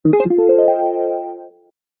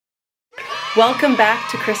Welcome back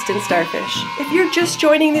to Kristen Starfish. If you're just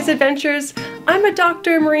joining these adventures, I'm a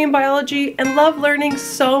doctor in marine biology and love learning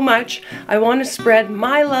so much. I want to spread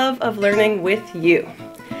my love of learning with you.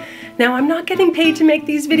 Now, I'm not getting paid to make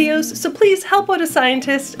these videos, so please help out a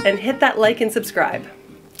scientist and hit that like and subscribe.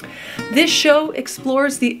 This show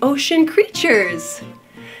explores the ocean creatures.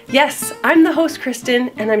 Yes, I'm the host, Kristen,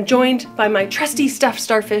 and I'm joined by my trusty stuffed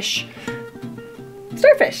starfish,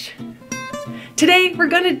 Starfish. Today, we're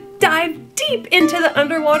going to dive deep into the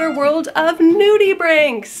underwater world of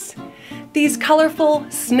nudibranchs. These colorful,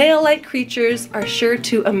 snail-like creatures are sure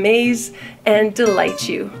to amaze and delight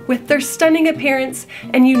you with their stunning appearance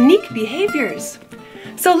and unique behaviors.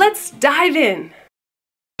 So let's dive in.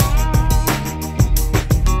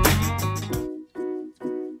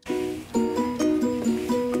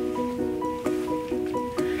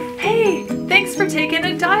 Hey, thanks for taking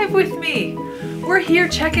a dive with me. We're here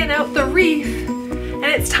checking out the reef, and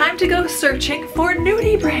it's time to go searching for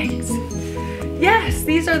nudibranchs. Yes,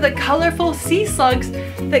 these are the colorful sea slugs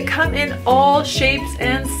that come in all shapes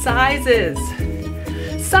and sizes.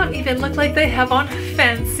 Some even look like they have on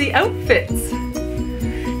fancy outfits.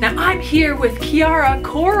 Now I'm here with Kiara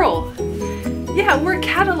Coral. Yeah, we're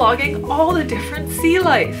cataloging all the different sea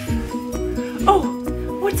life.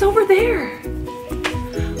 Oh, what's over there?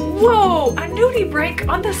 Whoa, a nudibranch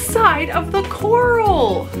on the side of the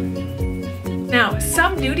coral. Now,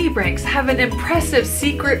 some nudibranchs have an impressive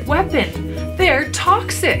secret weapon. They're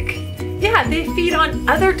toxic. Yeah, they feed on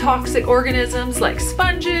other toxic organisms like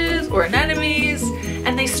sponges or anemones,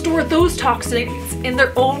 and they store those toxins in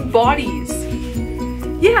their own bodies.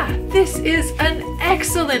 Yeah, this is an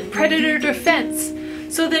excellent predator defense,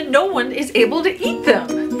 so that no one is able to eat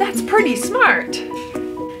them. That's pretty smart.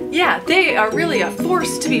 Yeah, they are really a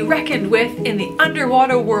force to be reckoned with in the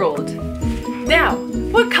underwater world. Now,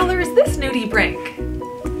 what color is this nudibranch?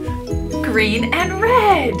 Green and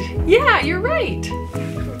red. Yeah, you're right.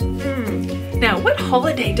 Now, what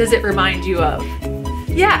holiday does it remind you of?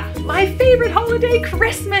 Yeah, my favorite holiday,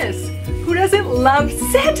 Christmas. Who doesn't love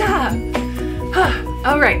Santa?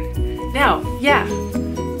 All right. Now,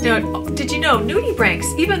 did you know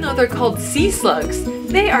nudibranchs, even though they're called sea slugs,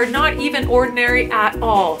 they are not even ordinary at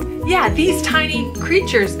all. Yeah, these tiny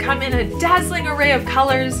creatures come in a dazzling array of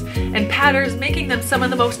colors and patterns, making them some of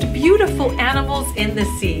the most beautiful animals in the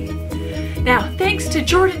sea. Now, thanks to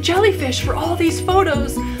Jordan Jellyfish for all these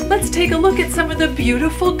photos, let's take a look at some of the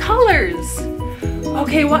beautiful colors.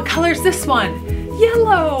 Okay, what color is this one?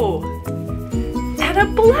 Yellow! And a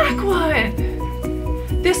black one!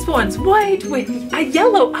 This one's white with a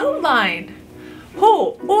yellow outline.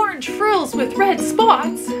 Oh, orange frills with red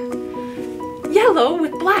spots. Yellow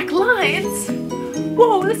with black lines.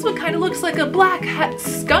 Whoa, this one kind of looks like a black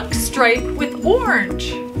skunk stripe with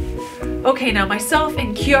orange. Okay, now myself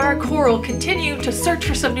and Kiara Coral continue to search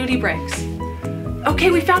for some nudibranchs.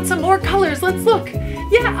 Okay, we found some more colors. Let's look.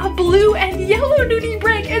 Yeah, a blue and yellow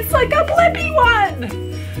nudibranch. It's like a blippy one.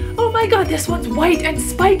 Oh my god, this one's white and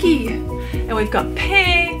spiky. And we've got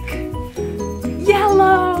pink,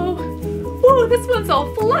 yellow. Whoa, this one's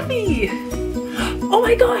all fluffy. Oh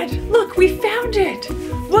my god, look, we found it.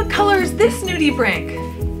 What color is this nudibranch?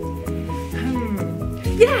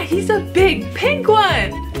 Yeah, he's a big pink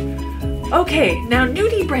one. Okay, now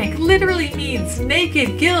nudibranch literally means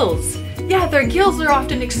naked gills. Yeah, their gills are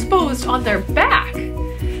often exposed on their back.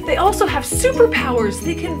 They also have superpowers.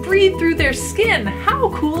 They can breathe through their skin. How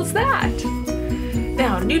cool is that?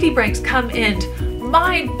 Now, nudibranchs come in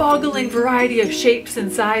mind-boggling variety of shapes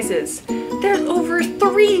and sizes. There's over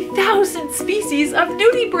 3,000 species of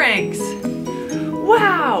nudibranchs.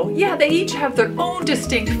 Wow, yeah, they each have their own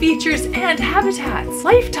distinct features and habitats.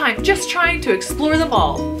 Lifetime just trying to explore them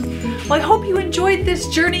all. Well, I hope you enjoyed this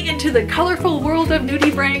journey into the colorful world of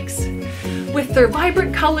nudibranchs. With their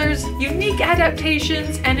vibrant colors, unique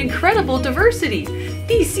adaptations, and incredible diversity,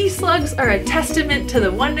 these sea slugs are a testament to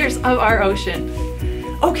the wonders of our ocean.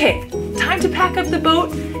 Okay, time to pack up the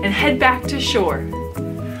boat and head back to shore.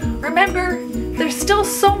 Remember, there's still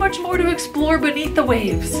so much more to explore beneath the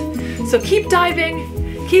waves. So keep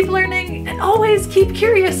diving, keep learning, and always keep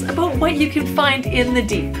curious about what you can find in the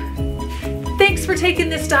deep. Thanks for taking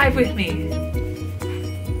this dive with me.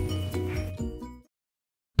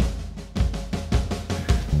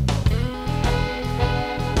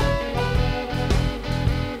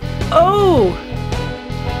 Oh!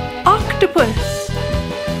 Octopus!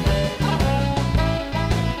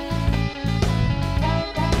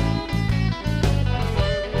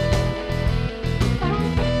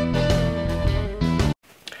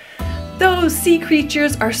 Those sea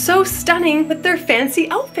creatures are so stunning with their fancy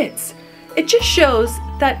outfits. It just shows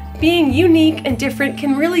that being unique and different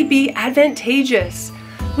can really be advantageous.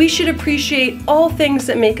 We should appreciate all things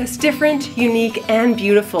that make us different, unique, and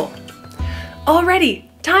beautiful. Alrighty,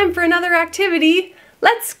 time for another activity.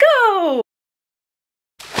 Let's go!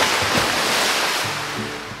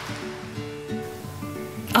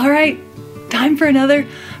 Alright, time for another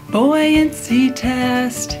buoyancy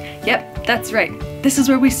test. Yep, that's right. This is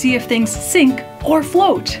where we see if things sink or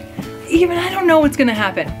float. Even I don't know what's gonna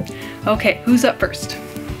happen. Okay, who's up first?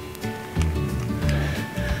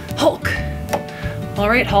 Hulk.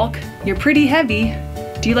 Alright, Hulk, you're pretty heavy.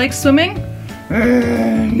 Do you like swimming?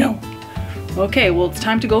 No. Okay, well, it's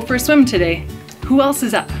time to go for a swim today. Who else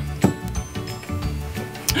is up?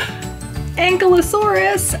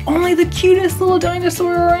 Ankylosaurus, only the cutest little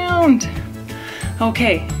dinosaur around.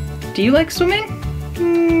 Okay, do you like swimming?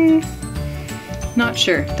 Not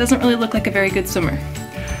sure. Doesn't really look like a very good swimmer.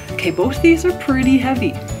 Okay, both these are pretty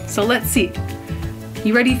heavy. So let's see.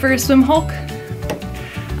 You ready for a swim, Hulk?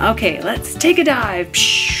 Okay, let's take a dive.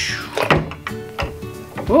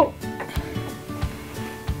 Whoa.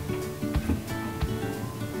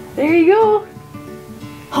 There you go.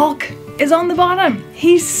 Hulk is on the bottom.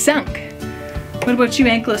 He's sunk. What about you,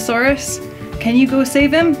 Ankylosaurus? Can you go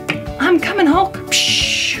save him? I'm coming, Hulk.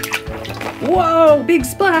 Whoa, big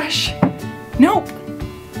splash. Nope.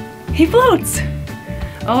 He floats.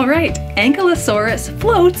 All right, Ankylosaurus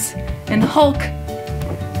floats and Hulk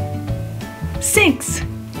sinks.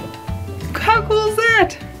 How cool is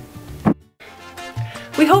that?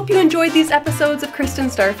 We hope you enjoyed these episodes of Kristen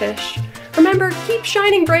Starfish. Remember, keep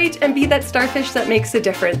shining bright and be that starfish that makes a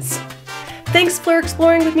difference. Thanks for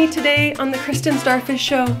exploring with me today on the Kristen Starfish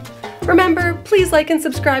Show. Remember, please like and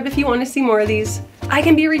subscribe if you want to see more of these. I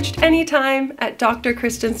can be reached anytime at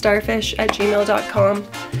drkristenstarfish@gmail.com.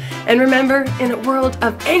 And remember, in a world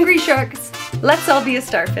of angry sharks, let's all be a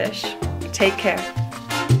starfish. Take care.